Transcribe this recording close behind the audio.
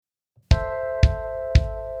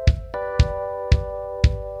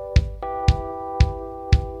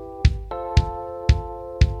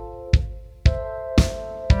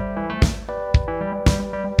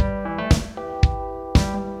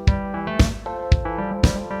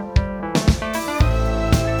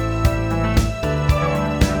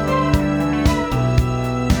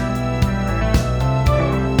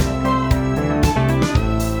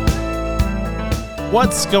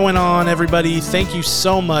What's going on, everybody? Thank you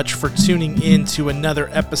so much for tuning in to another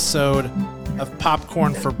episode of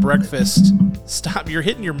Popcorn for Breakfast. Stop, you're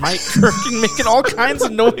hitting your mic, Kirk, and making all kinds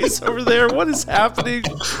of noise over there. What is happening?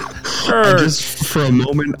 Kirk. Just for a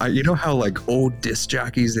moment, you know how like old disc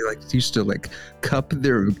jockeys, they used to like cup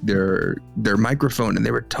their microphone and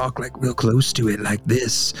they would talk like real close to it like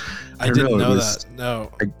this. I didn't know that. No.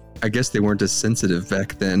 I guess they weren't as sensitive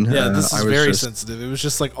back then. Yeah, this is very sensitive. It was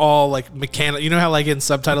just like all like mechanical. You know how like in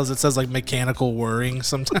subtitles it says like mechanical whirring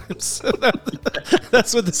sometimes?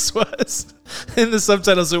 That's what this was. In the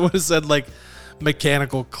subtitles it would have said like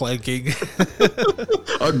mechanical clanking.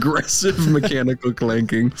 Aggressive mechanical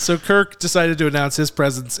clanking. So Kirk decided to announce his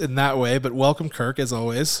presence in that way, but welcome, Kirk, as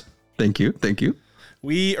always. Thank you.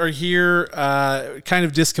 We are here kind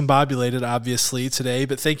of discombobulated, obviously, today,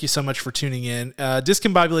 but thank you so much for tuning in.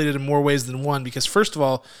 Discombobulated in more ways than one, because first of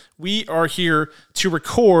all, we are here to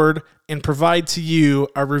record and provide to you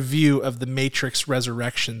a review of The Matrix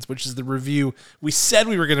Resurrections, which is the review we said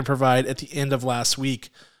we were going to provide at the end of last week.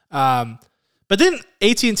 But then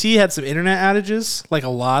AT&T had some internet outages, like a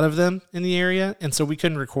lot of them in the area, and so we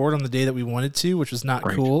couldn't record on the day that we wanted to, which was not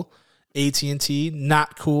cool. AT&T,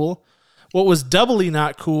 not cool. What was doubly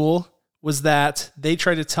not cool was that they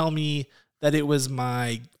tried to tell me that it was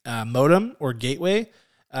my modem or gateway,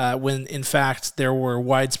 when in fact there were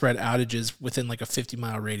widespread outages within like a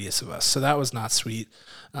 50-mile radius of us. So that was not sweet.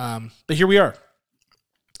 But here we are.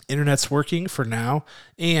 Internet's working for now,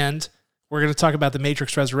 and we're going to talk about The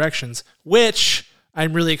Matrix Resurrections, which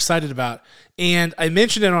I'm really excited about. And I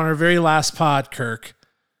mentioned it on our very last pod, Kirk.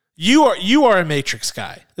 You are a Matrix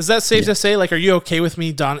guy. Is that safe to say? Like, are you okay with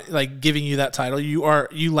me, giving you that title?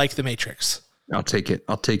 You like the Matrix. I'll take it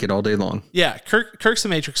all day long. Yeah, Kirk's a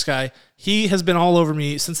Matrix guy. He has been all over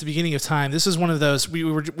me since the beginning of time. This is one of those.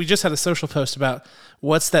 We just had a social post about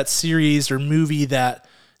what's that series or movie that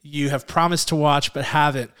you have promised to watch but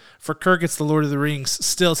haven't. For Kirk, it's The Lord of the Rings.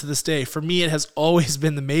 Still to this day, for me, it has always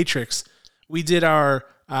been The Matrix. We did our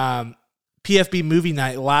PFB movie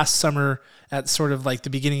night last summer at sort of like the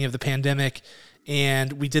beginning of the pandemic,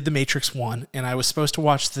 and we did The Matrix 1, and I was supposed to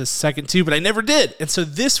watch the second 2, but I never did. And so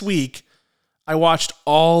this week, I watched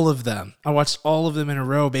all of them. I watched all of them in a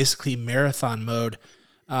row, basically marathon mode,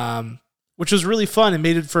 which was really fun and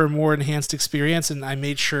made it for a more enhanced experience, and I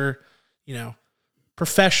made sure,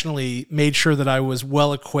 professionally made sure that I was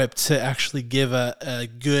well-equipped to actually give a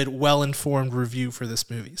good, well-informed review for this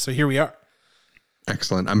movie. So here we are.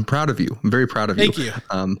 Excellent. I'm proud of you. I'm very proud of you. Thank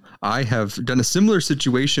you. I have done a similar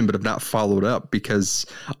situation, but have not followed up because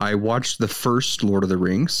I watched the first Lord of the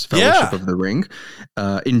Rings, Fellowship of the Ring,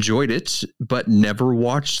 enjoyed it, but never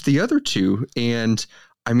watched the other two. And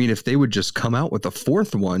I mean, if they would just come out with a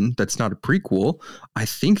fourth one that's not a prequel, I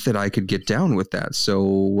think that I could get down with that. So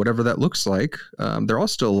whatever that looks like, they're all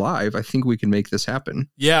still alive. I think we can make this happen.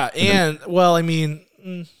 Yeah.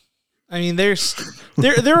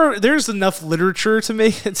 There's enough literature to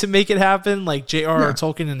make it happen. Like J.R.R.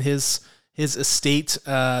 Tolkien and his estate,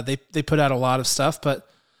 they put out a lot of stuff. But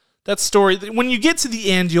that story, when you get to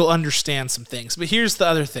the end, you'll understand some things. But here's the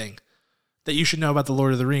other thing that you should know about the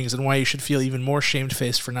Lord of the Rings and why you should feel even more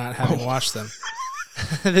shamefaced for not having watched them.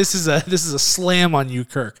 This is a slam on you,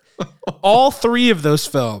 Kirk. All three of those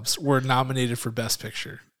films were nominated for Best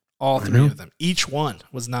Picture. All three of them. Each one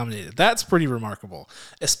was nominated. That's pretty remarkable,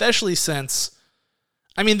 especially since,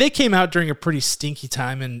 they came out during a pretty stinky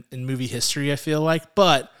time in movie history, I feel like,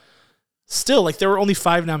 but still, like, there were only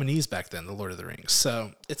 5 nominees back then, The Lord of the Rings.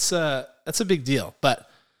 So that's a big deal. But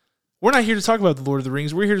we're not here to talk about The Lord of the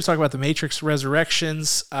Rings. We're here to talk about The Matrix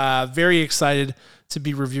Resurrections. Very excited to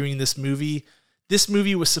be reviewing this movie. This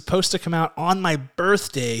movie was supposed to come out on my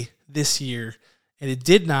birthday this year, and it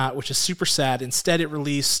did not, which is super sad. Instead, it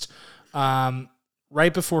released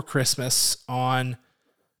right before Christmas on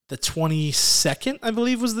the 22nd, I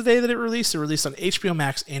believe was the day that it released. It released on HBO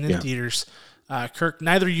Max and in theaters. Kirk,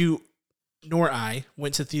 neither you nor I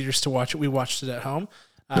went to theaters to watch it. We watched it at home.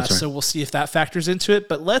 So we'll see if that factors into it.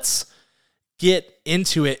 But let's get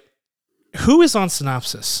into it. Who is on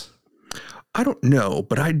synopsis? I don't know,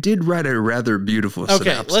 but I did write a rather beautiful synopsis.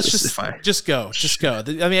 Okay, let's just go.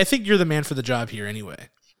 I think you're the man for the job here anyway.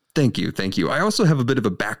 Thank you. I also have a bit of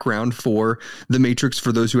a background for The Matrix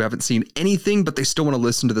for those who haven't seen anything, but they still want to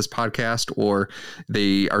listen to this podcast, or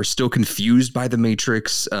they are still confused by The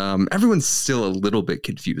Matrix. Everyone's still a little bit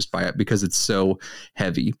confused by it because it's so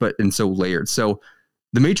heavy, and so layered. So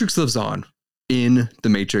The Matrix lives on in The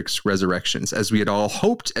Matrix Resurrections, as we had all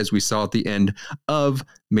hoped, as we saw at the end of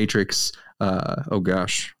Matrix.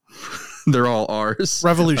 They're all ours.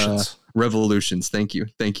 Revolutions. Revolutions. Thank you.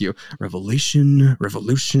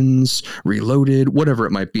 Revolutions, Reloaded, whatever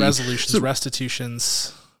it might be. Resolutions,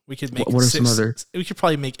 restitutions. We could make what are some other? We could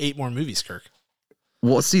probably make 8 more movies, Kirk.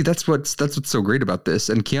 Well, see, that's what's so great about this.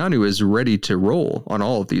 And Keanu is ready to roll on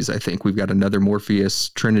all of these. I think we've got another Morpheus,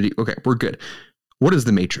 Trinity. Okay, we're good. What is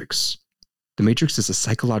the Matrix? The Matrix is a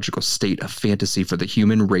psychological state of fantasy for the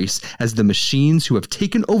human race as the machines who have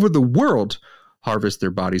taken over the world harvest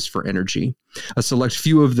their bodies for energy. A select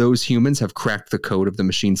few of those humans have cracked the code of the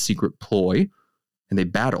machine's secret ploy, and they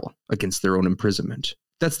battle against their own imprisonment.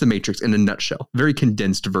 That's the Matrix in a nutshell. Very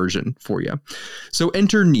condensed version for you. So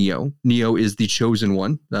enter Neo. Neo is the chosen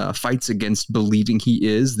one, fights against believing he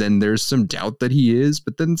is. Then there's some doubt that he is,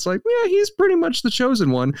 but then it's like, yeah, he's pretty much the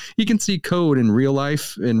chosen one. He can see code in real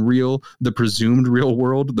life, in the presumed real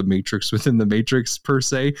world, the Matrix within the Matrix per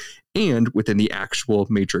se, and within the actual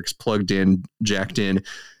Matrix plugged in, jacked in.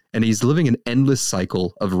 And he's living an endless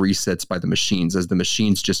cycle of resets by the machines as the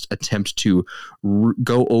machines just attempt to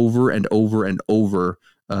go over and over and over,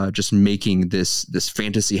 just making this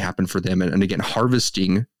fantasy happen for them. And again,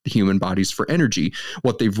 harvesting the human bodies for energy.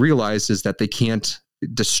 What they've realized is that they can't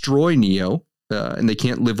destroy Neo, and they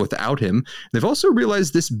can't live without him. They've also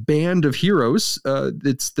realized this band of heroes,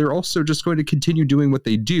 they're also just going to continue doing what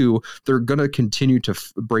they do. They're going to continue to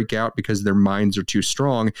break out because their minds are too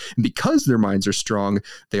strong. And because their minds are strong,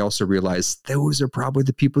 they also realize those are probably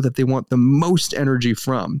the people that they want the most energy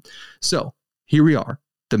from. So here we are,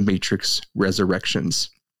 the Matrix Resurrections.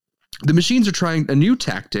 The machines are trying a new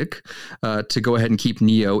tactic to go ahead and keep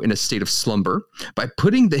Neo in a state of slumber by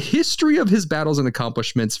putting the history of his battles and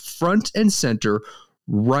accomplishments front and center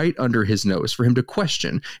right under his nose for him to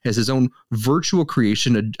question as his own virtual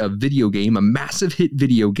creation, a video game, a massive hit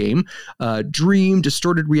video game, dream,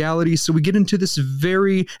 distorted reality. So we get into this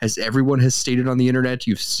very, as everyone has stated on the internet,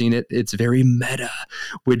 you've seen it, it's very meta,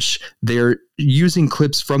 which they're using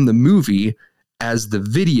clips from the movie as the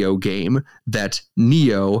video game that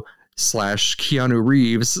Neo / Keanu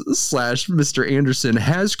Reeves / Mr. Anderson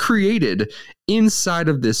has created inside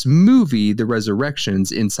of this movie, The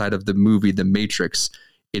Resurrections, inside of the movie, The Matrix.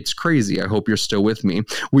 It's crazy. I hope you're still with me.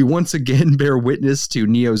 We once again bear witness to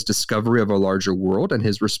Neo's discovery of a larger world and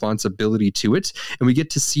his responsibility to it. And we get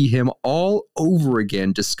to see him all over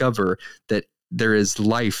again discover that there is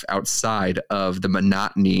life outside of the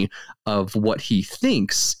monotony of what he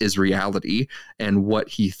thinks is reality and what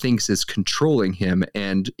he thinks is controlling him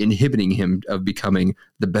and inhibiting him of becoming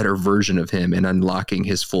the better version of him and unlocking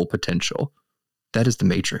his full potential. That is the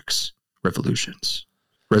Matrix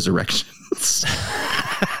Resurrections.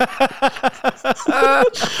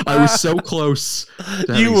 I was so close.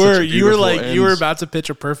 You were about to pitch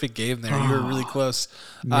a perfect game there. You were really close.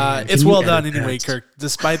 It's well done anyway, Kirk,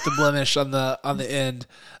 despite the blemish on the end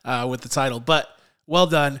with the title. But well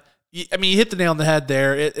done. I mean, you hit the nail on the head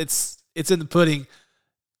there. It's in the pudding.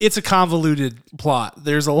 It's a convoluted plot.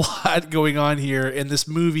 There's a lot going on here, and this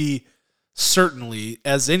movie, certainly,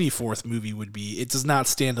 as any fourth movie would be, it does not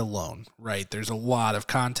stand alone, right? There's a lot of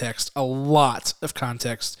context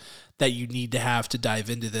that you need to have to dive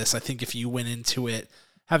into this. I think if you went into it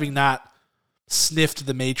having not sniffed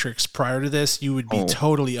the Matrix prior to this, you would be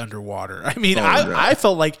totally underwater. I mean, I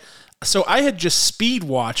felt like, so I had just speed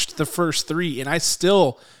watched the first 3, and I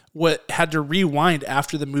still had to rewind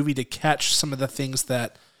after the movie to catch some of the things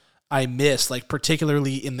that I missed, like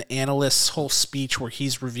particularly in the analyst's whole speech where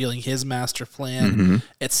he's revealing his master plan,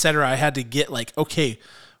 etc. I had to get like, okay,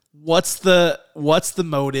 what's the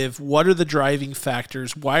motive? What are the driving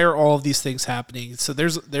factors? Why are all of these things happening? So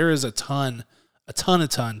there is a ton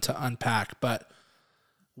to unpack, but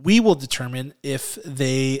we will determine if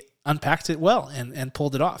they unpacked it well and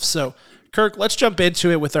pulled it off. So Kirk, let's jump into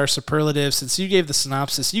it with our superlatives. Since you gave the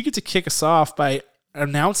synopsis, you get to kick us off by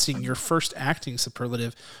announcing your first acting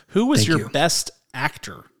superlative. Who was your best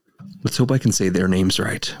actor? Let's hope I can say their names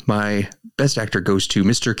right. My best actor goes to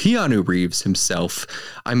Mr. Keanu Reeves himself.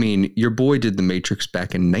 I mean, your boy did The Matrix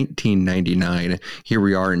back in 1999. Here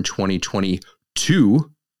we are in 2022,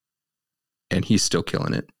 and he's still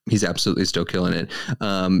killing it. He's absolutely still killing it.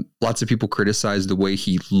 Lots of people criticize the way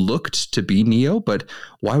he looked to be Neo, but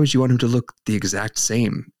why would you want him to look the exact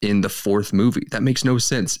same in the fourth movie? That makes no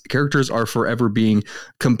sense. Characters are forever being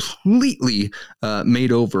completely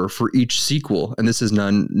made over for each sequel, and this is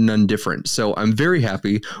none different. So I'm very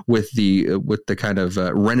happy with the kind of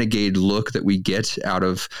renegade look that we get out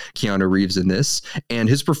of Keanu Reeves in this, and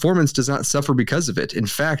his performance does not suffer because of it. In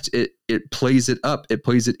fact, it plays it up. It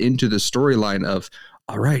plays it into the storyline of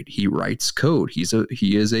all right, he writes code. He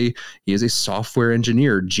is a software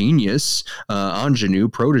engineer, genius, ingenue,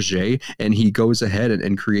 protege, and he goes ahead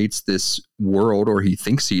and creates this world, or he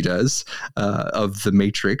thinks he does, of the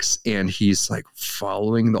Matrix, and he's like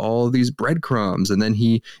following all of these breadcrumbs, and then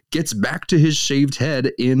he gets back to his shaved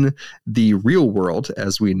head in the real world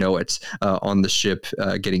as we know it, on the ship,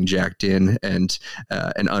 getting jacked in and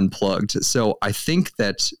unplugged. So I think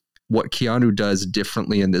that what Keanu does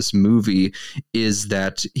differently in this movie is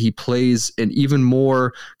that he plays an even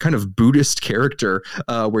more kind of Buddhist character,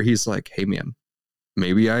 where he's like, hey man,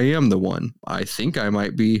 maybe I am the one. I think I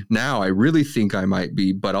might be now. I really think I might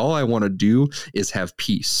be, but all I want to do is have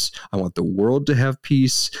peace. I want the world to have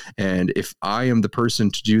peace. And if I am the person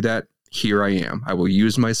to do that, here I am. I will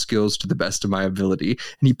use my skills to the best of my ability.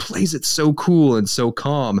 And he plays it so cool and so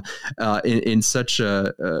calm, in such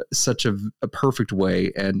a perfect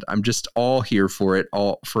way. And I'm just all here for it,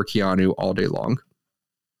 all for Keanu all day long.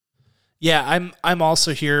 Yeah, I'm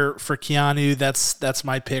also here for Keanu. That's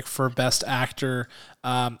my pick for best actor.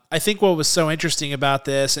 I think what was so interesting about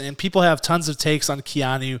this, and people have tons of takes on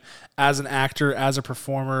Keanu as an actor, as a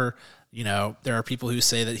performer. You know, there are people who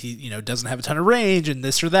say that he, you know, doesn't have a ton of range and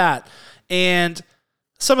this or that. And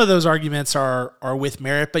some of those arguments are with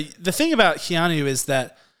merit. But the thing about Keanu is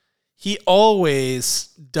that he always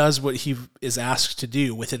does what he is asked to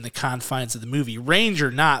do within the confines of the movie, range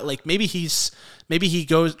or not. Like maybe he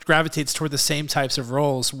gravitates toward the same types of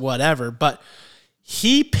roles, whatever. But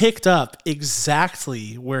he picked up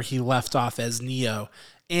exactly where he left off as Neo,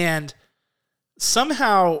 and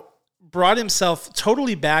somehow brought himself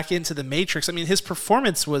totally back into the Matrix. I mean, his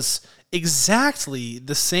performance was exactly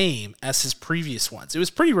the same as his previous ones. It was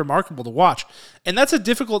pretty remarkable to watch. And that's a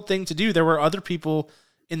difficult thing to do. There were other people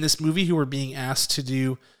in this movie who were being asked to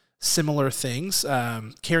do similar things.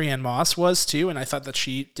 Carrie-Anne Moss was too, and I thought that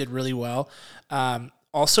she did really well.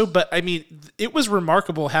 Also, but I mean, it was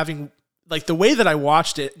remarkable having, like, the way that I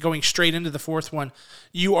watched it going straight into the fourth one.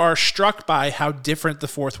 You are struck by how different the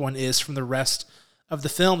fourth one is from the rest of the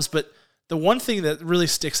films, but the one thing that really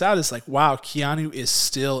sticks out is like, wow, Keanu is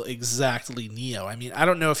still exactly Neo. I mean, I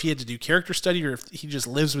don't know if he had to do character study or if he just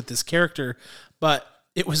lives with this character, but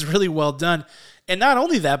it was really well done. And not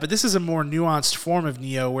only that, but this is a more nuanced form of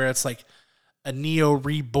Neo where it's like a Neo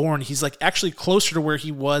reborn. He's like actually closer to where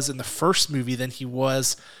he was in the first movie than he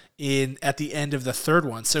was at the end of the third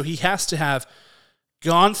one. So he has to have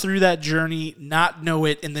gone through that journey, not know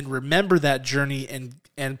it, and then remember that journey and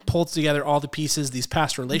pull together all the pieces, these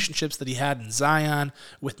past relationships that he had in Zion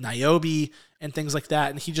with Niobe and things like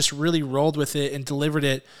that. And he just really rolled with it and delivered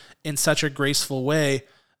it in such a graceful way.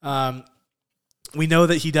 We know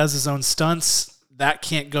that he does his own stunts. That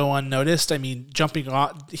can't go unnoticed. I mean, jumping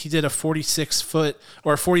off, he did a 46-foot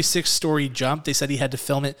or a 46-story jump. They said he had to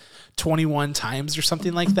film it 21 times or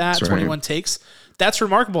something like that, that's 21 right. takes. That's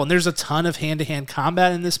remarkable. And there's a ton of hand-to-hand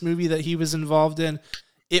combat in this movie that he was involved in.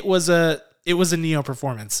 It was a Neo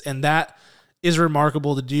performance, and that is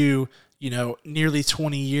remarkable to do, you know, nearly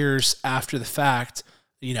 20 years after the fact,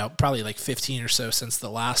 you know, probably like 15 or so since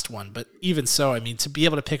the last one. But even so, I mean, to be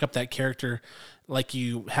able to pick up that character like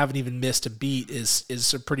you haven't even missed a beat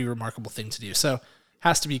is a pretty remarkable thing to do. So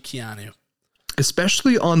has to be Keanu.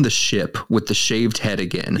 Especially on the ship with the shaved head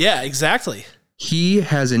again. Yeah, exactly. He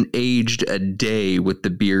hasn't aged a day with the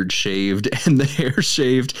beard shaved and the hair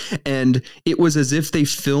shaved. And it was as if they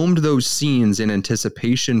filmed those scenes in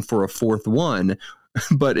anticipation for a fourth one,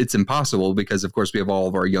 but it's impossible because, of course, we have all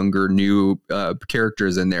of our younger, new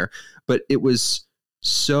characters in there. But it was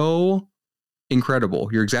so incredible.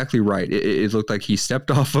 You're exactly right. It looked like he stepped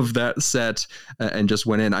off of that set and just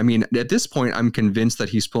went in. I mean, at this point, I'm convinced that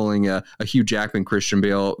he's pulling a Hugh Jackman, Christian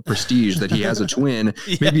Bale prestige, that he has a twin,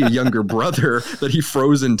 maybe a younger brother that he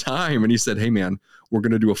froze in time. And he said, hey, man, we're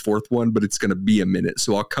going to do a fourth one, but it's going to be a minute.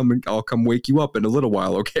 So I'll come wake you up in a little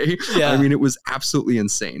while. Okay. Yeah. I mean, it was absolutely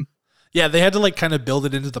insane. Yeah. They had to like kind of build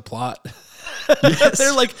it into the plot. Yes.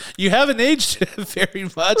 They're like, you haven't aged very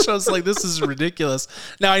much. I was like, this is ridiculous.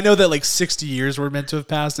 Now I know that like 60 years were meant to have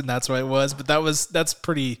passed, and that's why it was. But that was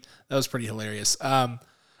pretty hilarious. All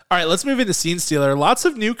right, let's move into Scene Stealer. Lots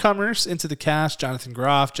of newcomers into the cast: Jonathan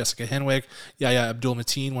Groff, Jessica Henwick, Yahya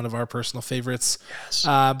Abdul-Mateen, one of our personal favorites. Yes.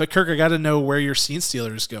 But Kirk, I got to know where your Scene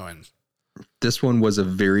Stealer is going. This one was a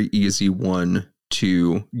very easy one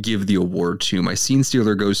to give the award to. My Scene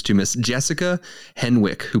Stealer goes to Miss Jessica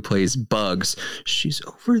Henwick, who plays Bugs. She's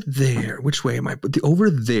over there. Which way am I? Over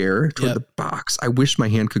there toward the box. I wish my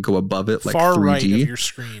hand could go above it, like far 3D. Right of your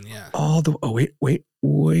screen. Yeah. Wait.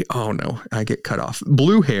 Oh no, I get cut off.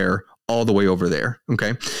 Blue hair, all the way over there.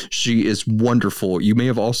 Okay. She is wonderful. You may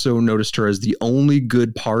have also noticed her as the only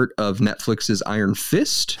good part of Netflix's Iron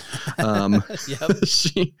Fist.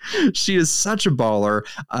 She is such a baller.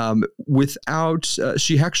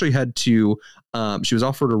 She actually had to, she was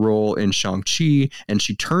offered a role in Shang-Chi and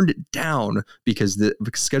she turned it down because the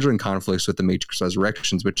scheduling conflicts with the Matrix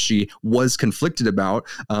Resurrections, which she was conflicted about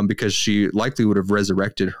because she likely would have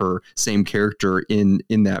resurrected her same character in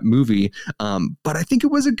that movie. But I think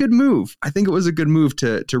it was a good move. I think it was a good move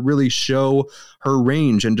to really show her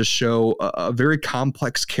range and to show a very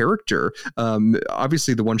complex character.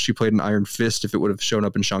 Obviously, the one she played in Iron Fist, if it would have shown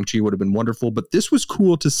up in Shang-Chi, would have been wonderful. But this was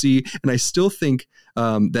cool to see, and I still think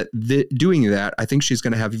doing that, I think she's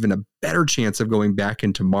going to have even a better chance of going back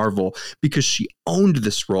into Marvel because she owned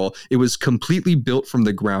this role. It was completely built from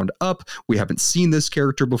the ground up. We haven't seen this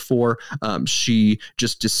character before. She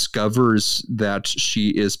just discovers that she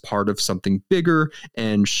is part of something bigger,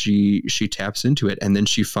 and she taps into it, and then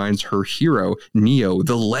she finds her hero, Neo,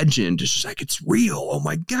 the legend. She's like, it's real. Oh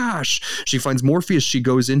my gosh. She finds Morpheus. She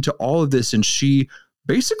goes into all of this, and she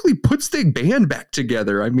basically puts the band back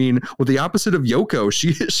together. I mean, with the opposite of Yoko,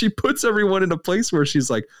 she puts everyone in a place where she's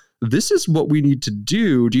like, this is what we need to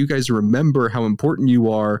do. Do you guys remember how important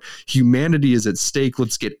you are? Humanity is at stake.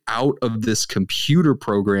 Let's get out of this computer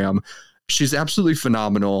program. She's absolutely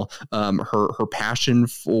phenomenal. Her passion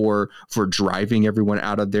for driving everyone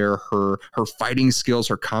out of there, her fighting skills,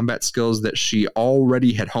 her combat skills that she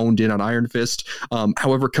already had honed in on Iron Fist.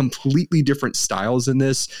 However, completely different styles in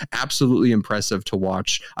this. Absolutely impressive to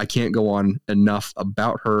watch. I can't go on enough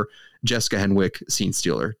about her. Jessica Henwick, Scene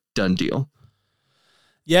Stealer, done deal.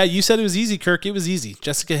 Yeah, you said it was easy, Kirk. It was easy.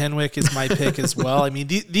 Jessica Henwick is my pick as well. I mean,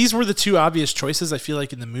 these were the two obvious choices. I feel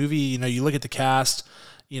like in the movie, you look at the cast,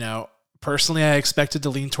 personally, I expected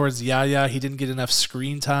to lean towards Yahya. He didn't get enough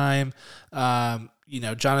screen time.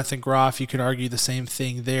 Jonathan Groff, you could argue the same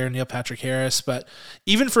thing there, Neil Patrick Harris. But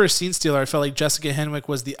even for a scene stealer, I felt like Jessica Henwick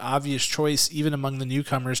was the obvious choice, even among the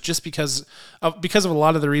newcomers, just because of a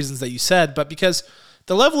lot of the reasons that you said, but because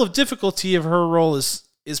the level of difficulty of her role is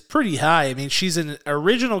pretty high. I mean, she's an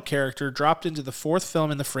original character dropped into the fourth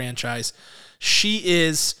film in the franchise. She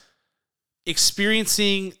is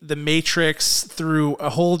experiencing the Matrix through a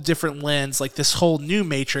whole different lens, like this whole new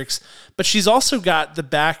Matrix, but she's also got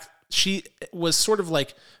she was sort of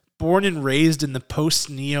like born and raised in the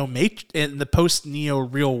post-Neo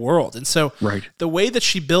real world. And so the way that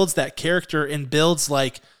she builds that character and builds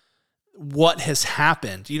like what has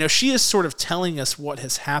happened, she is sort of telling us what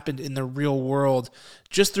has happened in the real world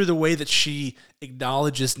just through the way that she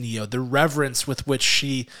acknowledges Neo, the reverence with which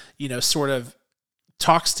she, sort of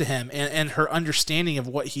talks to him and her understanding of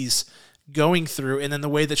what he's going through, and then the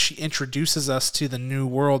way that she introduces us to the new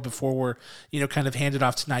world before we're, kind of handed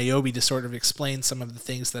off to Niobe to sort of explain some of the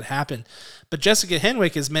things that happen. But Jessica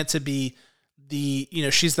Henwick is meant to be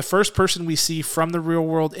she's the first person we see from the real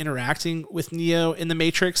world interacting with Neo in the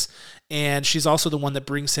Matrix, and she's also the one that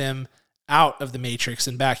brings him out of the Matrix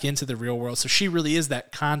and back into the real world. So she really is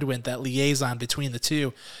that conduit, that liaison between the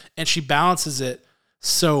two, and she balances it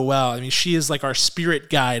so well. I mean, she is like our spirit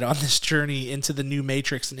guide on this journey into the new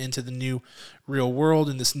Matrix and into the new real world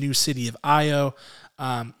in this new city of Io.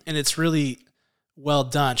 And it's really well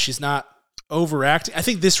done. She's not overacting. I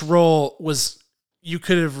think this role you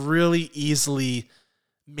could have really easily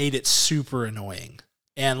made it super annoying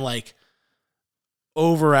and like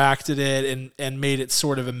overacted it and made it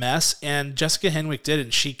sort of a mess. And Jessica Henwick did it.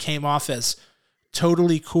 And she came off as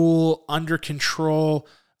totally cool, under control,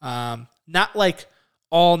 not like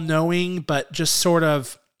all-knowing, but just sort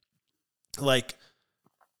of like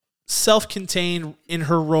self-contained in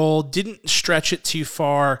her role, didn't stretch it too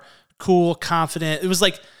far, cool, confident. It was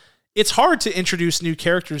like, it's hard to introduce new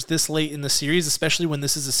characters this late in the series, especially when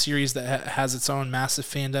this is a series that has its own massive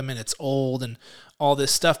fandom and it's old and all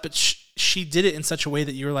this stuff, but she did it in such a way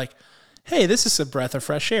that you were like, hey, this is a breath of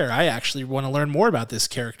fresh air. I actually want to learn more about this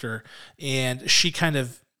character. And she kind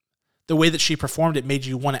of, the way that she performed it made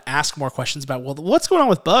you want to ask more questions about, well, what's going on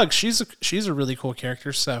with Bugs? She's a really cool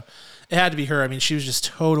character. So it had to be her. I mean, she was just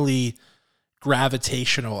totally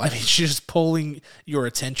gravitational. I mean, she's just pulling your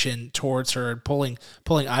attention towards her and pulling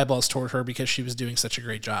eyeballs toward her because she was doing such a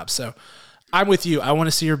great job. So I'm with you. I want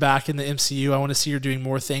to see her back in the MCU. I want to see her doing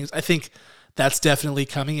more things. I think that's definitely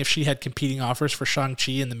coming. If she had competing offers for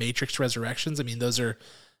Shang-Chi and the Matrix Resurrections, I mean, those are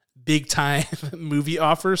big time movie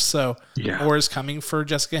offers. So more is coming for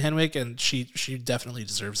Jessica Henwick, and she definitely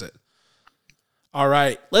deserves it. All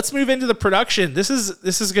right, let's move into the production. This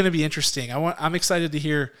is going to be interesting. I'm excited to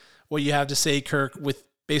hear what you have to say, Kirk,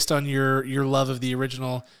 based on your love of the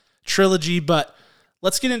original trilogy. But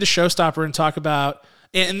let's get into Showstopper and talk about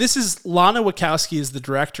And this is Lana Wachowski is the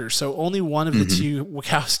director, so only one of the two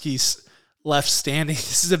Wachowskis left standing.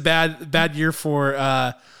 This is a bad year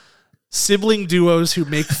for sibling duos who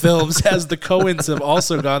make films, as the Coens have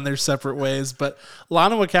also gone their separate ways. But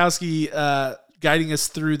Lana Wachowski guiding us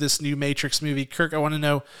through this new Matrix movie. Kirk, I want to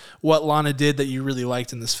know what Lana did that you really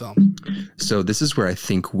liked in this film. So this is where I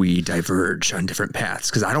think we diverge on different paths,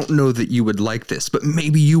 because I don't know that you would like this, but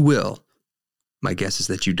maybe you will. My guess is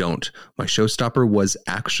that you don't. My showstopper was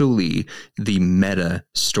actually the meta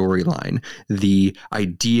storyline, the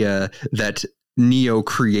idea that Neo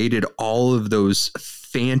created all of those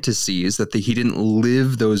fantasies, that he didn't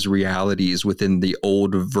live those realities within the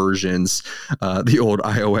old versions, the old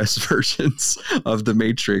iOS versions of the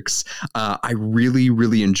Matrix. I really,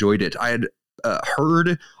 really enjoyed it. I had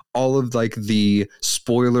heard all of like the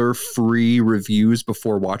spoiler free reviews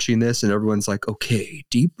before watching this, and everyone's like, okay,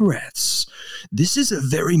 deep breaths. This is a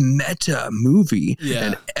very meta movie. Yeah.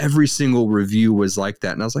 And every single review was like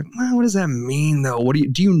that. And I was like, well, what does that mean though?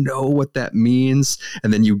 Do you know what that means?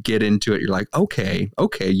 And then you get into it. You're like, okay,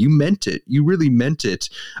 you meant it. You really meant it.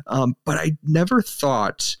 But I never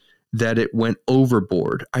thought that it went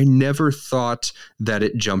overboard. I never thought that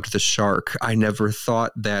it jumped the shark. I never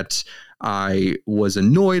thought that I was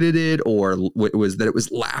annoyed at it, or it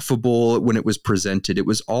was laughable when it was presented. It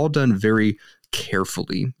was all done very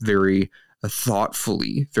carefully, very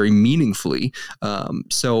thoughtfully, very meaningfully.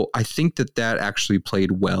 So I think that actually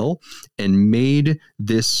played well and made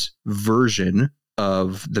this version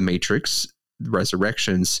of The Matrix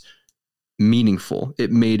Resurrections meaningful.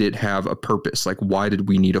 It made it have a purpose. Like, why did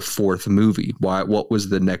we need a fourth movie? What was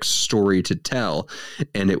the next story to tell?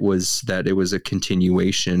 And it was a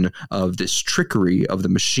continuation of this trickery of the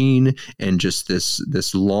machine, and just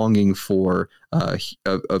this longing for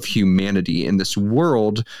of humanity in this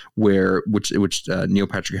world which Neil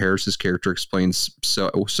Patrick Harris's character explains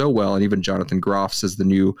so well, and even Jonathan Groff says the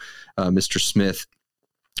new Mr. Smith,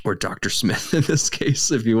 or Dr. Smith in this case,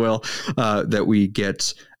 if you will, that we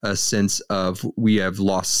get a sense of, we have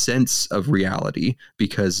lost sense of reality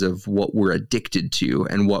because of what we're addicted to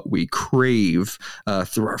and what we crave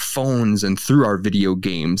through our phones and through our video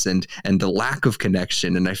games, and the lack of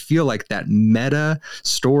connection. And I feel like that meta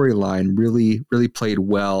storyline really, really played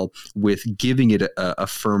well with giving it a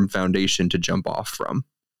firm foundation to jump off from.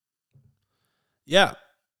 Yeah.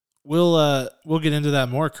 We'll get into that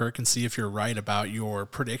more, Kirk, and see if you're right about your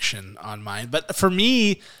prediction on mine. But for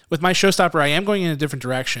me, with my showstopper, I am going in a different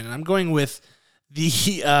direction. I'm going with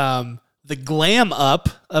the glam up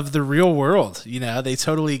of The Real World. You know, they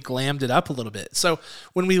totally glammed it up a little bit. So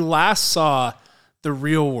when we last saw The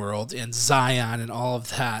Real World and Zion and all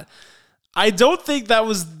of that, I don't think that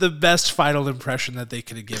was the best final impression that they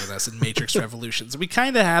could have given us in Matrix Revolutions. We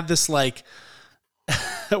kind of had this like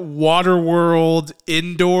water world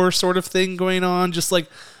indoor sort of thing going on, just like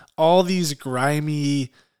all these grimy,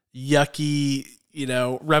 yucky,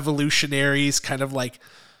 revolutionaries kind of like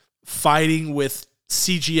fighting with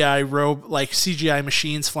CGI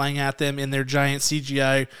machines flying at them in their giant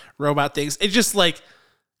CGI robot things. It just like,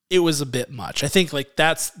 it was a bit much. I think like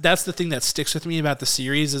that's the thing that sticks with me about the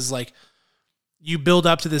series, is like, you build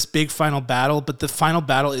up to this big final battle, but the final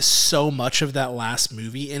battle is so much of that last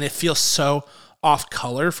movie, and it feels so off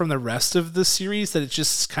color from the rest of the series that it's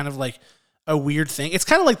just kind of like a weird thing. It's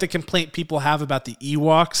kind of like the complaint people have about the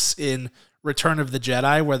Ewoks in Return of the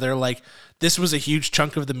Jedi, where they're like, this was a huge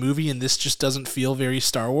chunk of the movie and this just doesn't feel very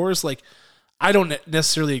Star Wars. Like, I don't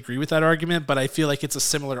necessarily agree with that argument, but I feel like it's a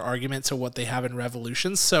similar argument to what they have in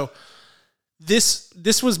Revolutions. So this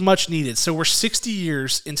was much needed. So we're 60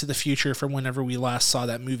 years into the future from whenever we last saw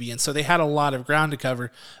that movie. And so they had a lot of ground to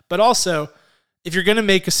cover, but also, if you're going to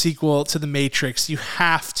make a sequel to The Matrix, you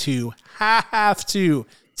have to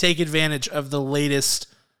take advantage of the latest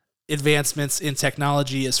advancements in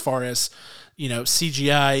technology as far as,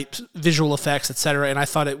 CGI, visual effects, etc. And I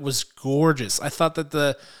thought it was gorgeous. I thought that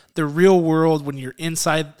the Real World, when you're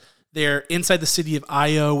inside the city of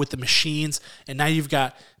Io with the machines, and now you've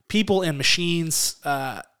got people and machines,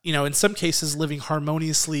 in some cases living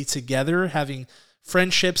harmoniously together, having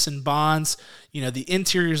friendships and bonds, the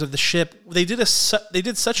interiors of the ship. They did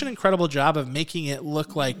such an incredible job of making it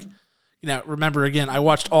look like, remember again, I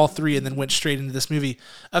watched all three and then went straight into this movie,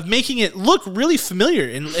 of making it look really familiar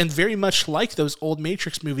and very much like those old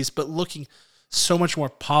Matrix movies, but looking so much more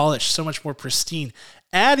polished, so much more pristine,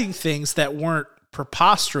 adding things that weren't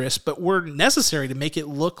preposterous, but were necessary to make it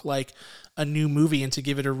look like a new movie and to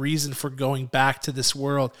give it a reason for going back to this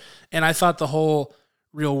world. And I thought the whole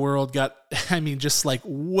Real World got, just like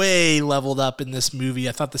way leveled up in this movie.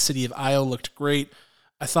 I thought the city of Io looked great.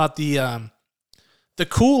 I thought the the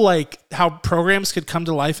cool, like how programs could come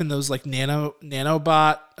to life in those like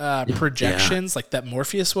nanobot projections, like that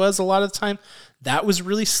Morpheus was a lot of the time. That was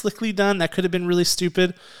really slickly done. That could have been really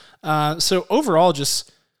stupid. So overall,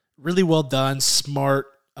 just really well done, smart,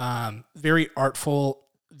 very artful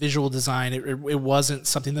visual design. It wasn't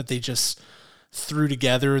something that they just threw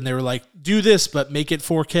together and they were like, do this, but make it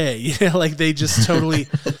 4K. You know, like they just totally,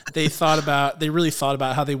 they really thought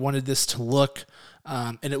about how they wanted this to look.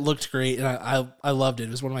 And it looked great. And I loved it. It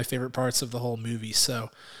was one of my favorite parts of the whole movie. So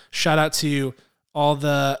shout out to all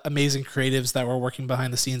the amazing creatives that were working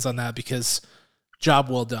behind the scenes on that, because job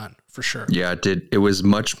well done for sure. Yeah, it did. It was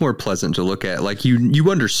much more pleasant to look at. Like you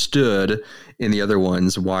understood in the other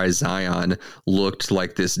ones why Zion looked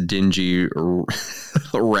like this dingy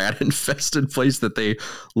rat infested place that they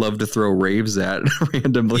love to throw raves at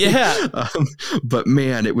randomly. Yeah. But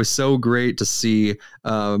man, it was so great to see.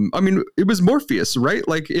 I mean, it was Morpheus, right?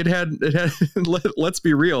 Like it had, let's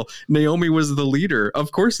be real. Naomi was the leader.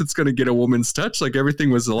 Of course it's going to get a woman's touch. Like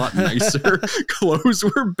everything was a lot nicer. Clothes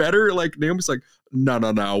were better. Like Naomi's like, no,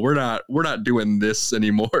 we're not doing this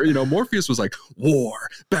anymore. You know, Morpheus was like, war,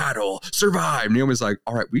 battle, survive. Naomi's like,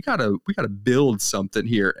 all right, we gotta build something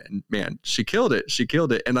here. And man, she killed it.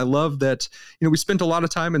 And I love that, you know, we spent a lot of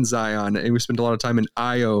time in Zion and we spent a lot of time in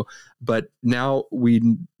Io, but now we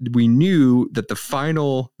knew that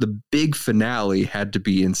the big finale had to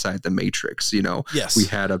be inside the Matrix. You know, yes, we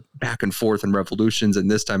had a back and forth in Revolutions,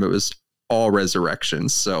 and this time it was all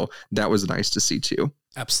resurrections. So that was nice to see too.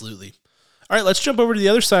 Absolutely. All right, let's jump over to the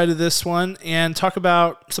other side of this one and talk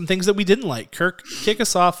about some things that we didn't like. Kirk, kick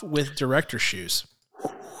us off with director's shoes.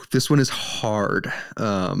 This one is hard,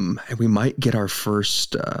 and we might get our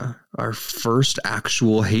first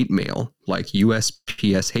actual hate mail, like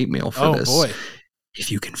USPS hate mail for this. Oh boy!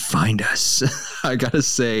 If you can find us, I gotta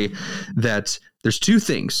say that there's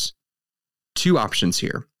two options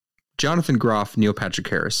here. Jonathan Groff, Neil Patrick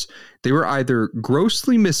Harris, they were either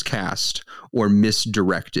grossly miscast or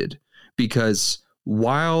misdirected. Because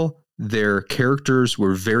while their characters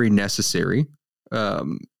were very necessary,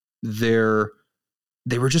 they were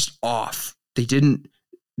just off.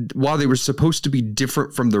 While they were supposed to be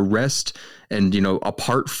different from the rest and, you know,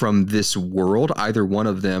 apart from this world, either one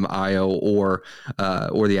of them, Io or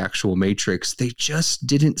the actual Matrix, they just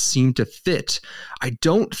didn't seem to fit. I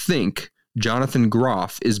don't think Jonathan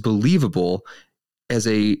Groff is believable as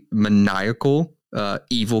a maniacal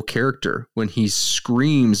evil character. When he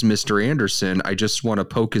screams Mr. Anderson, I just want to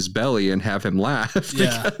poke his belly and have him laugh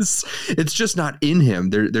because it's just not in him.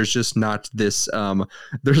 There's just not this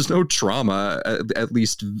there's no trauma, at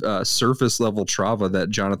least surface level trauma that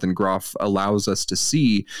Jonathan Groff allows us to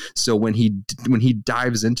see. So when he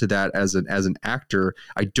dives into that as an actor,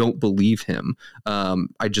 I don't believe him.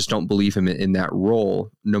 I just don't believe him in that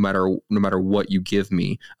role, no matter what you give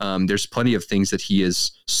me. There's plenty of things that he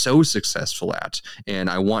is so successful at, and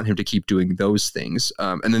I want him to keep doing those things.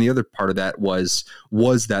 And then the other part of that was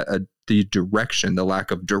that the direction, the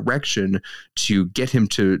lack of direction to get him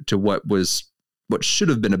to what should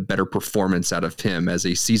have been a better performance out of him as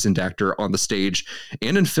a seasoned actor on the stage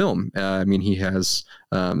and in film. I mean, he has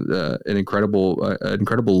an incredible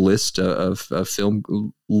list of film.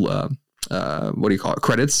 What do you call it?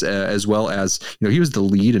 Credits, as well as, you know, he was the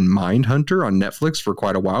lead in Mindhunter on Netflix for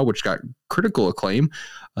quite a while, which got critical acclaim.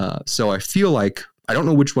 So I feel like, I don't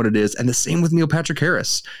know which one it is. And the same with Neil Patrick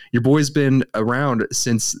Harris. Your boy's been around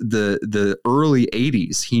since the early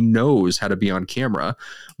 80s. He knows how to be on camera,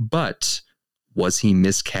 but was he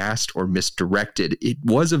miscast or misdirected? It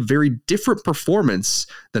was a very different performance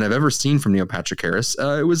than I've ever seen from Neil Patrick Harris.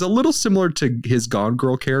 It was a little similar to his Gone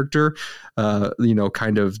Girl character, you know,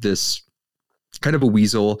 kind of a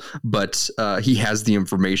weasel, but he has the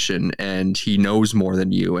information and he knows more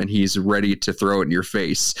than you and he's ready to throw it in your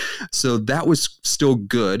face. So that was still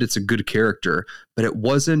good. It's a good character, but it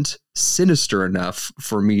wasn't sinister enough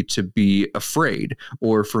for me to be afraid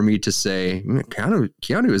or for me to say,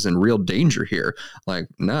 Keanu is in real danger here. Like,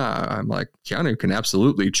 nah, I'm like, Keanu can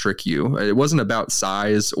absolutely trick you. It wasn't about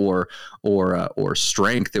size or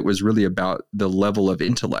strength. It was really about the level of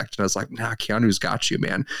intellect. And I was like, nah, Keanu's got you,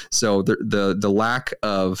 man. So the lack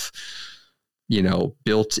of, you know,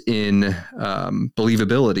 built-in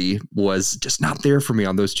believability was just not there for me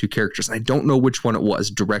on those two characters. And I don't know which one it was,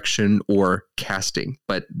 direction or casting,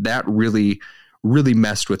 but that really, really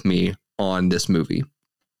messed with me on this movie.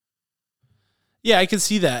 Yeah, I can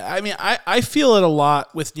see that. I mean, I feel it a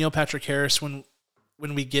lot with Neil Patrick Harris when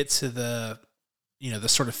we get to the, you know, the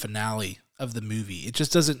sort of finale of the movie. It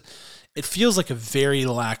just doesn't, it feels like a very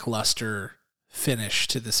lackluster finish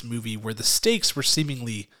to this movie where the stakes were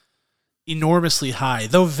seemingly enormously high,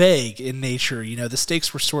 though vague in nature. You know, the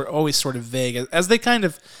stakes were always sort of vague, as they kind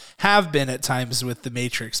of have been at times with the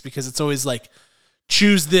Matrix, because it's always like,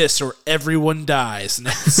 choose this or everyone dies. And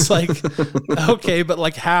it's like, okay, but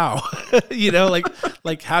like how? You know,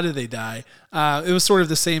 like how do they die? It was sort of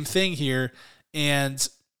the same thing here. And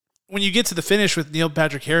when you get to the finish with Neil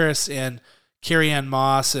Patrick Harris and Carrie-Anne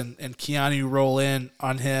Moss and Keanu roll in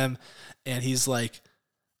on him, and he's like,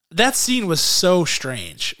 that scene was so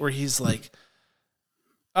strange where he's like,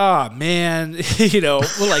 oh man, you know,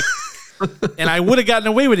 like, and I would have gotten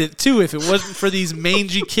away with it too if it wasn't for these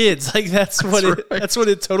mangy kids. Like that's what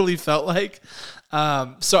it totally felt like.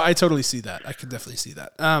 So I totally see that. I can definitely see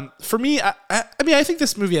that. For me, I mean, I think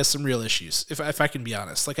this movie has some real issues. If I can be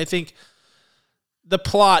honest, like I think the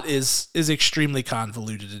plot is extremely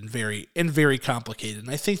convoluted and very complicated.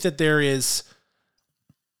 And I think that there is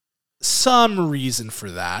some reason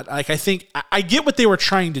for that. Like I think I get what they were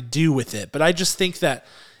trying to do with it, but I just think that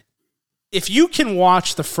if you can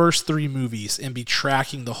watch the first 3 movies and be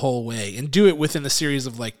tracking the whole way and do it within the series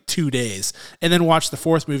of like 2 days, and then watch the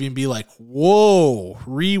 4th movie and be like, whoa,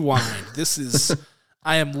 rewind. This is,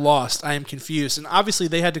 I am lost. I am confused. And obviously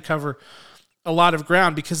they had to cover a lot of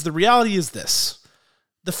ground, because the reality is this: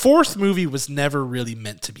 the 4th movie was never really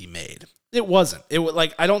meant to be made. It wasn't. It was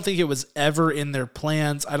like, I don't think it was ever in their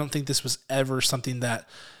plans. I don't think this was ever something that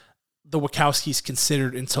the Wachowskis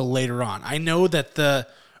considered until later on. I know that the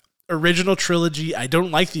original trilogy, I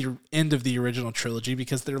don't like the end of the original trilogy,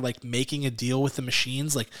 because they're like making a deal with the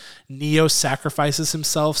machines. Like Neo sacrifices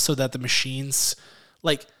himself so that the machines,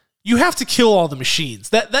 like, you have to kill all the machines.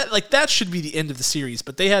 That should be the end of the series.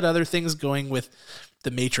 But they had other things going with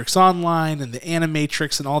the Matrix Online and the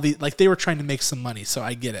Animatrix and all the, like, they were trying to make some money. So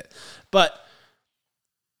I get it. But,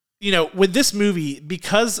 you know, with this movie,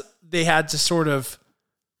 because they had to sort of,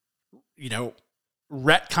 you know,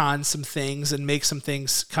 retcon some things and make some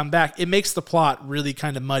things come back, it makes the plot really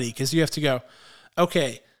kind of muddy, because you have to go,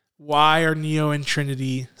 okay, why are Neo and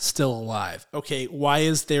Trinity still alive? Okay, why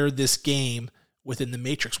is there this game within the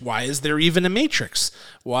Matrix? Why is there even a Matrix?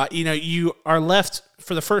 Why, you know, you are left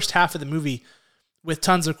for the first half of the movie with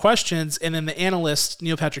tons of questions, and then the analyst,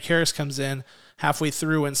 Neil Patrick Harris, comes in halfway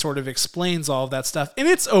through and sort of explains all of that stuff. And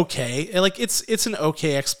it's okay. Like, it's an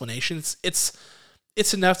okay explanation.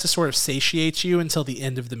 It's enough to sort of satiate you until the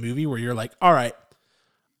end of the movie, where you're like, all right,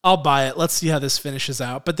 I'll buy it. Let's see how this finishes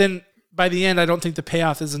out. But then by the end, I don't think the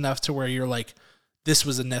payoff is enough to where you're like, this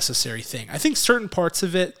was a necessary thing. I think certain parts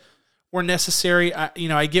of it were necessary.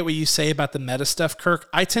 I get what you say about the meta stuff, Kirk.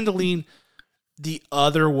 I tend to lean the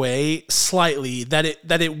other way slightly, that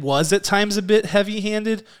it was at times a bit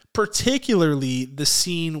heavy-handed, particularly the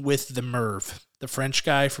scene with the Merv, the French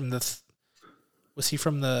guy from was he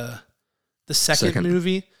from the second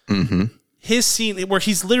movie? Mm-hmm. His scene where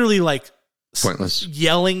he's literally like pointless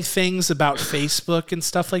yelling things about Facebook and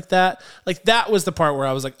stuff like that. Like, that was the part where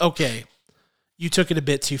I was like, okay, you took it a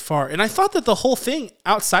bit too far. And I thought that the whole thing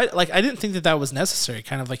outside, like, I didn't think that was necessary,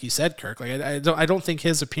 kind of like you said, Kirk. Like, I don't think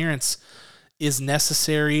his appearance is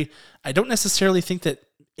necessary. I don't necessarily think that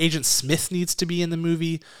Agent Smith needs to be in the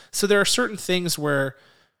movie. So there are certain things where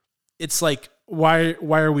it's like, why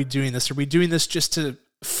are we doing this? Are we doing this just to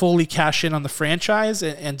fully cash in on the franchise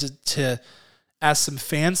and to as some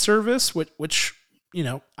fan service, which you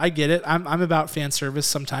know, I get it. I'm about fan service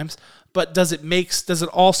sometimes, but does it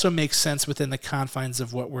also make sense within the confines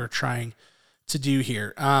of what we're trying to do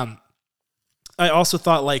here? I also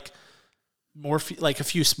thought like a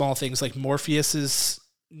few small things, like Morpheus's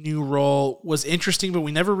new role was interesting, but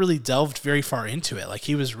we never really delved very far into it. Like,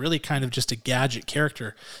 he was really kind of just a gadget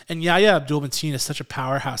character. And Yahya Abdul-Mateen is such a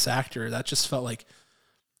powerhouse actor. That just felt like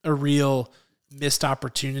a real missed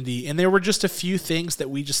opportunity. And there were just a few things that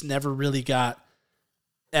we just never really got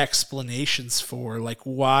explanations for. Like,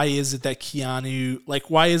 why is it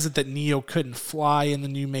that Neo couldn't fly in the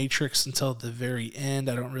new Matrix until the very end?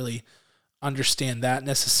 I don't really understand that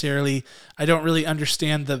necessarily. I don't really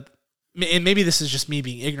understand and maybe this is just me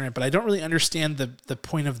being ignorant, but I don't really understand the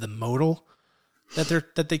point of the modal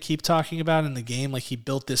that they keep talking about in the game. Like, he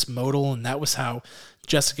built this modal, and that was how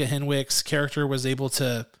Jessica Henwick's character was able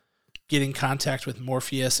to get in contact with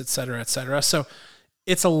Morpheus, et cetera, et cetera. So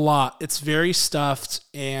it's a lot. It's very stuffed,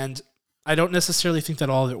 and I don't necessarily think that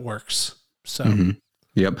all of it works. So. Mm-hmm.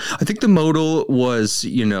 Yep. I think the modal was,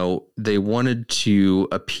 they wanted to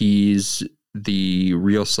appease the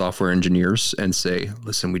real software engineers and say,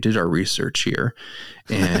 listen, we did our research here,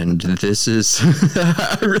 and this is,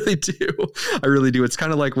 I really do. It's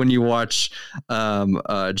kind of like when you watch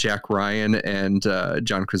Jack Ryan and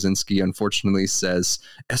John Krasinski unfortunately says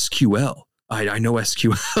SQL. I know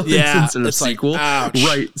SQL yeah, instead of SQL. Like,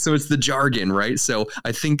 right. So it's the jargon, right? So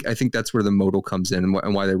I think that's where the modal comes in,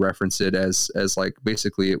 and why they reference it as like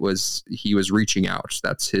basically he was reaching out.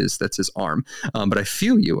 That's his arm. But I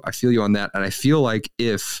feel you on that, and I feel like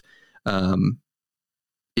if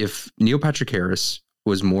Neil Patrick Harris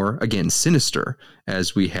was more, again, sinister,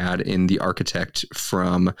 as we had in The Architect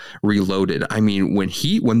from Reloaded. I mean,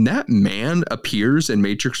 when that man appears in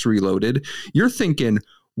Matrix Reloaded, you're thinking,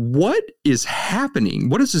 what is happening?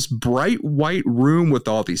 What is this bright white room with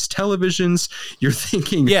all these televisions? You're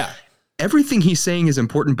thinking, yeah, everything he's saying is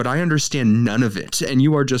important, but I understand none of it. And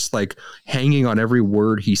you are just like hanging on every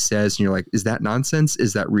word he says. And you're like, is that nonsense?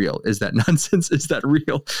 Is that real? Is that nonsense? Is that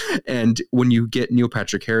real? And when you get Neil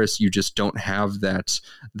Patrick Harris, you just don't have that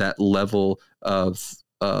level of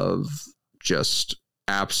just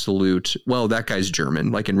absolute, well, that guy's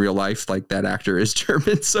German, like in real life, like that actor is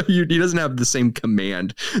German, so he doesn't have the same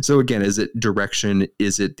command. So again, is it direction?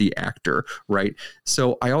 Is it the actor? Right.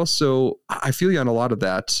 So I feel you on a lot of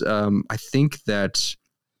that. I think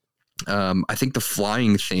the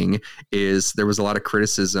flying thing is, there was a lot of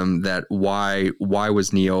criticism that why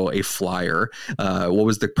was Neo a flyer? What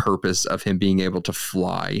was the purpose of him being able to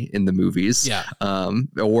fly in the movies? Yeah.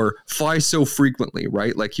 Or fly so frequently,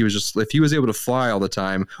 right? Like if he was able to fly all the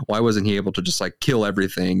time, why wasn't he able to just like kill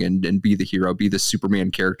everything and be the hero, be the Superman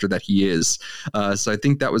character that he is? So I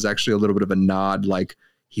think that was actually a little bit of a nod, like,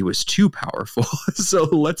 he was too powerful. So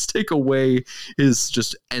let's take away his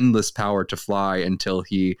just endless power to fly until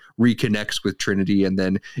he reconnects with Trinity. And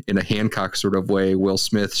then in a Hancock sort of way, Will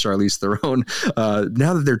Smith, Charlize Theron,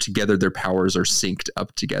 now that they're together, their powers are synced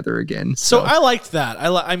up together again. So I liked that.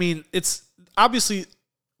 I mean, it's obviously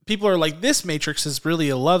people are like, this Matrix is really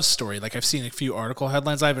a love story. Like, I've seen a few article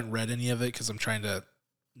headlines. I haven't read any of it because I'm trying to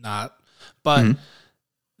not. But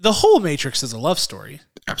the whole Matrix is a love story.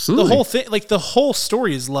 Absolutely. The whole thing, like the whole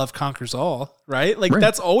story is love conquers all, right? Like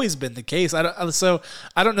that's always been the case. I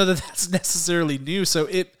don't know that that's necessarily new. So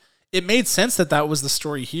it made sense that was the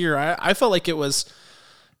story here. I felt like it was,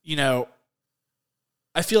 I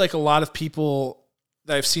feel like a lot of people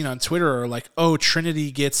that I've seen on Twitter are like, oh,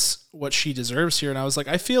 Trinity gets what she deserves here. And I was like,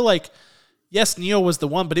 I feel like, yes, Neo was the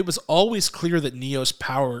one, but it was always clear that Neo's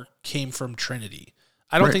power came from Trinity.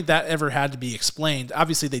 I don't think that ever had to be explained.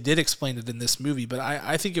 Obviously, they did explain it in this movie, but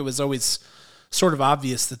I think it was always sort of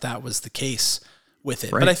obvious that was the case with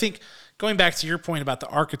it. Right. But I think, going back to your point about the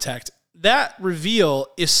Architect, that reveal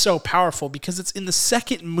is so powerful because it's in the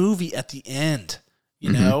second movie at the end.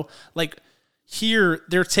 You know? Like, here,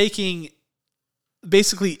 they're taking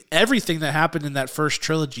basically everything that happened in that first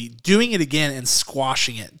trilogy, doing it again and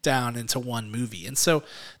squashing it down into one movie. And so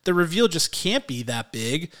the reveal just can't be that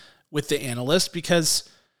big with the Analyst, because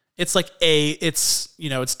it's like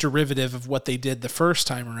it's derivative of what they did the first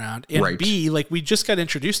time around, and B, like, we just got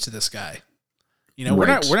introduced to this guy. We're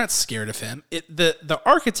not scared of him. The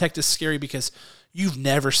Architect is scary because you've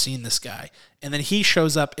never seen this guy, and then he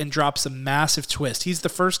shows up and drops a massive twist. He's the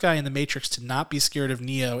first guy in the Matrix to not be scared of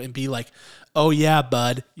Neo and be like, "Oh yeah,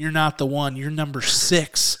 bud, you're not the one. You're number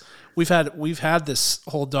 6." We've had this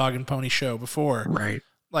whole dog and pony show before, right?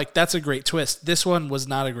 Like, that's a great twist. This one was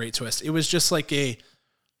not a great twist. It was just like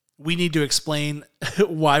we need to explain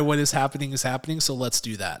why what is happening, so let's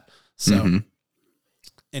do that. So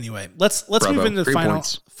anyway, let's move into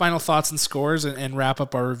the final thoughts and scores and wrap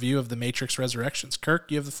up our review of The Matrix Resurrections. Kirk,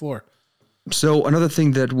 you have the floor. So another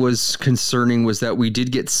thing that was concerning was that we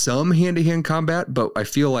did get some hand-to-hand combat, but I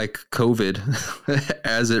feel like COVID,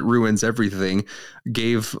 as it ruins everything,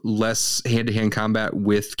 gave less hand-to-hand combat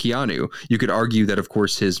with Keanu. You could argue that, of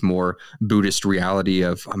course, his more Buddhist reality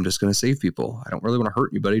of, I'm just going to save people. I don't really want to hurt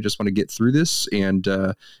anybody. Just want to get through this and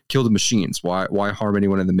kill the machines. Why harm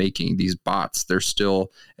anyone in the making? These bots, they still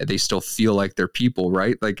feel like they're people,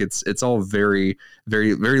 right? Like it's all very,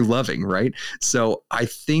 very, very loving, right? So I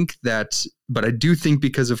think that, but I do think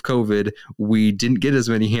because of COVID, we didn't get as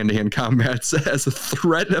many hand-to-hand combats as a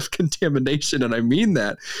threat of contamination. And I mean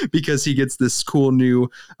that because he gets this cool new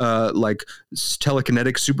like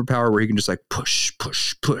telekinetic superpower where he can just like push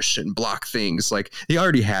and block things. Like, he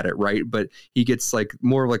already had it, right? But he gets like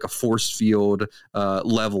more like a force field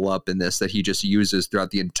level up in this that he just uses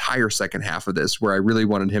throughout the entire second half of this, where I really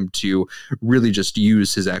wanted him to really just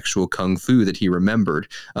use his actual kung fu that he remembered.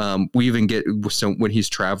 We even get some when he's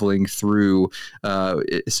traveling through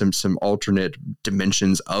some alternate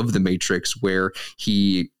dimensions of the Matrix where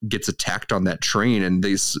he gets attacked on that train, and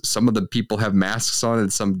some of the people have masks on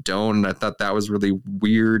and some don't, and I thought that was really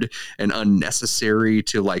weird and unnecessary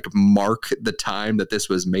to like mark the time that this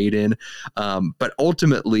was made in. But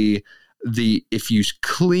ultimately, if you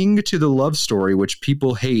cling to the love story, which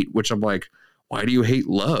people hate, which I'm like, why do you hate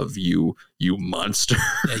love, you monster?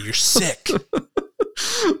 Yeah, you're sick.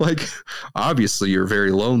 Like, obviously you're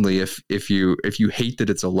very lonely if you hate that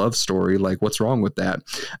it's a love story. Like, what's wrong with that?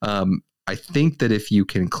 I think that if you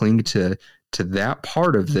can cling to that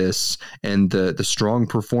part of this and the strong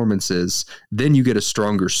performances, then you get a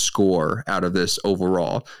stronger score out of this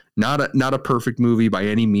overall. Not a perfect movie by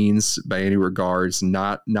any means, by any regards,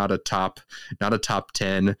 not a top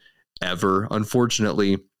 10 ever,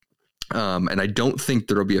 unfortunately. And I don't think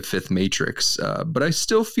there'll be a fifth Matrix, but I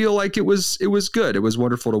still feel like it was good. It was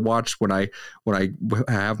wonderful to watch when I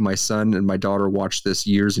have my son and my daughter watch this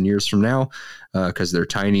years and years from now, because they're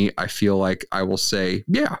tiny. I feel like I will say,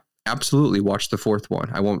 yeah, absolutely watch the fourth one.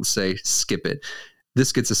 I won't say skip it.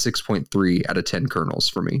 This gets a 6.3 out of 10 kernels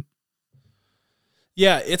for me.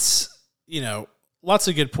 Yeah, it's, lots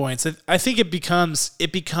of good points. I think it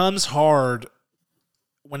becomes hard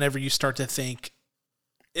whenever you start to think.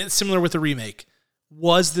 It's similar with the remake.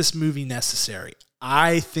 Was this movie necessary?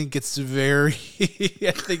 I think it's very tricky.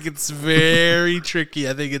 I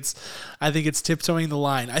think it's tiptoeing the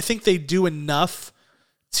line. I think they do enough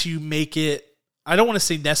to make it, I don't want to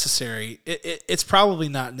say necessary. It's probably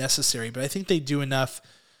not necessary, but I think they do enough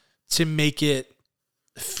to make it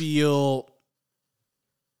feel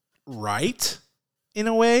right in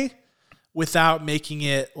a way without making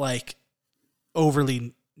it like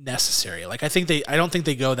overly necessary. Like, I don't think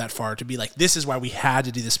they go that far to be like, this is why we had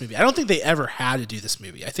to do this movie. I don't think they ever had to do this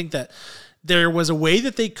movie. I think that there was a way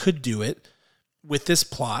that they could do it with this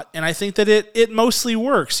plot, and I think that it mostly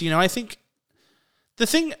works. I think the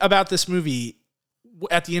thing about this movie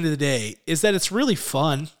at the end of the day is that it's really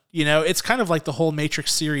fun. It's kind of like the whole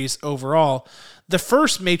Matrix series overall. The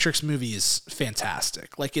first Matrix movie is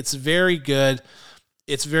fantastic. Like, it's very good.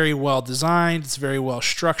 It's very well designed. It's very well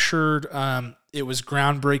structured. It was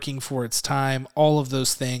groundbreaking for its time, all of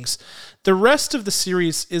those things. The rest of the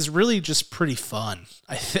series is really just pretty fun,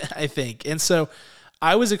 I think. And so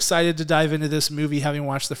I was excited to dive into this movie having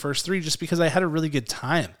watched the first three just because I had a really good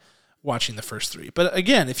time watching the first three. But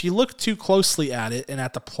again, if you look too closely at it and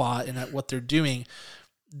at the plot and at what they're doing,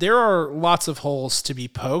 there are lots of holes to be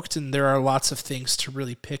poked and there are lots of things to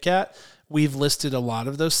really pick at. We've listed a lot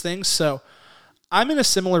of those things. So I'm in a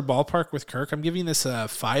similar ballpark with Kirk. I'm giving this a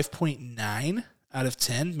 5.9 out of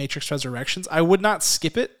 10, Matrix Resurrections. I would not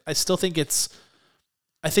skip it. I still think it's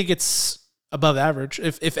above average.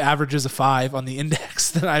 If average is a 5 on the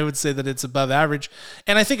index, then I would say that it's above average.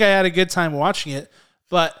 And I think I had a good time watching it,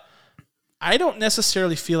 but I don't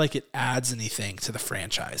necessarily feel like it adds anything to the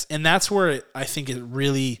franchise. And that's where I think it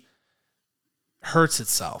really hurts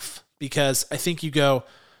itself, because I think you go,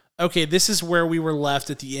 okay, this is where we were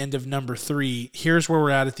left at the end of number 3. Here's where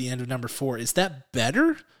we're at the end of number 4. Is that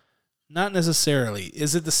better? Not necessarily.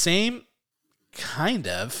 Is it the same? Kind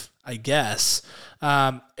of, I guess.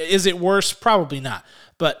 Is it worse? Probably not.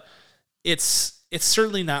 But it's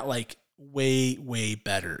certainly not like way, way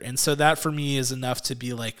better. And so that for me is enough to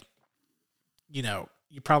be like,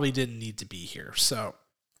 you probably didn't need to be here. So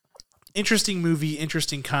interesting movie,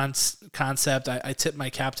 interesting concept. I tip my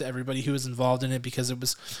cap to everybody who was involved in it because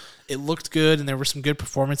it looked good and there were some good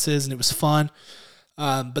performances and it was fun.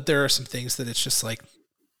 But there are some things that it's just like,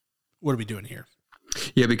 what are we doing here?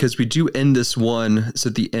 Yeah, because we do end this one. It's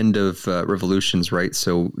at the end of Revolutions, right?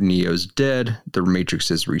 So Neo's dead. The Matrix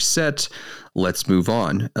is reset. Let's move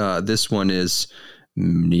on. This one is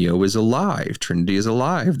Neo is alive. Trinity is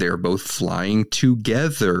alive. They're both flying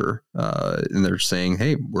together, and they're saying,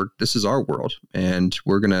 "Hey, this is our world, and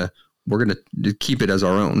we're gonna keep it as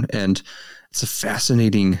our own." And it's a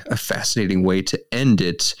fascinating way to end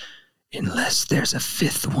it. Unless there's a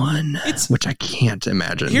fifth one, which I can't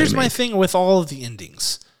imagine. Here's my thing with all of the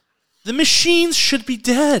endings. The machines should be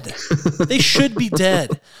dead. They should be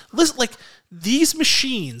dead. Listen, like, these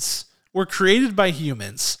machines were created by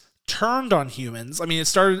humans, turned on humans. I mean, it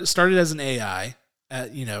started as an AI.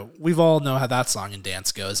 We've all know how that song and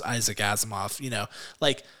dance goes. Isaac Asimov,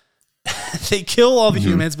 like they kill all the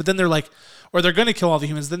humans, but then they're like, or they're going to kill all the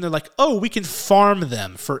humans. Then they're like, oh, we can farm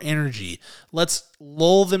them for energy. Let's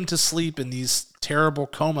lull them to sleep in these terrible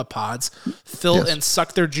coma pods, and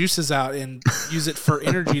suck their juices out and use it for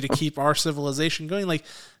energy to keep our civilization going. Like,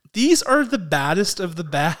 these are the baddest of the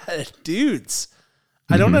bad dudes.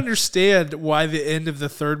 I don't understand why the end of the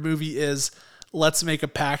third movie is let's make a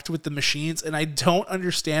pact with the machines. And I don't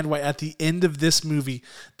understand why at the end of this movie,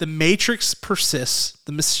 the Matrix persists,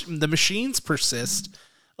 the machines persist.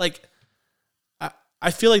 Like, I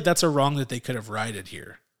feel like that's a wrong that they could have righted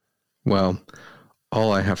here. Well,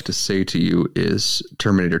 All I have to say to you is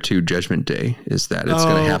Terminator 2 Judgment Day is that it's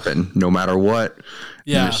going to happen no matter what.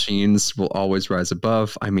 Yeah. The machines will always rise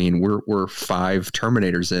above. I mean, we're 5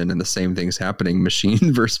 Terminators in and the same thing's happening,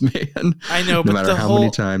 machine versus man. I know, no but matter how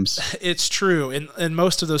many times. It's true. And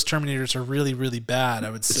most of those Terminators are really, really bad,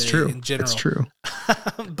 I would say, in general. It's true.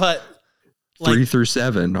 But 3 through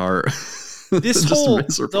 7 are...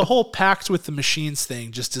 the whole pact with the machines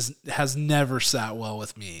thing just has never sat well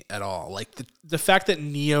with me at all. Like the fact that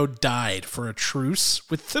Neo died for a truce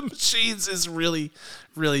with the machines is really,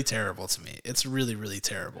 really terrible to me. It's really, really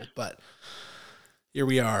terrible. But here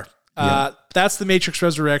we are. Yeah. That's the Matrix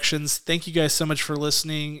Resurrections. Thank you guys so much for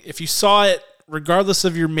listening. If you saw it, regardless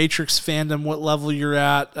of your Matrix fandom, what level you're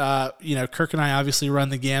at, Kirk and I obviously run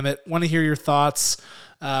the gamut. Want to hear your thoughts.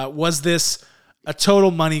 Was this a total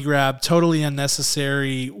money grab, totally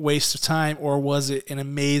unnecessary waste of time, or was it an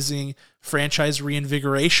amazing franchise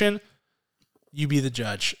reinvigoration? You be the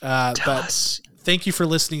judge. But thank you for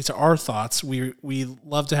listening to our thoughts. We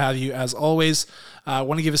love to have you as always. I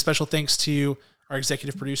want to give a special thanks to our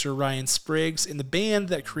executive producer, Ryan Spriggs, and the band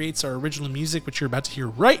that creates our original music, which you're about to hear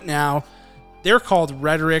right now. They're called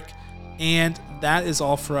Rhetoric, and that is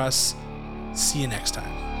all for us. See you next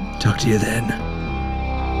time. Talk to you then.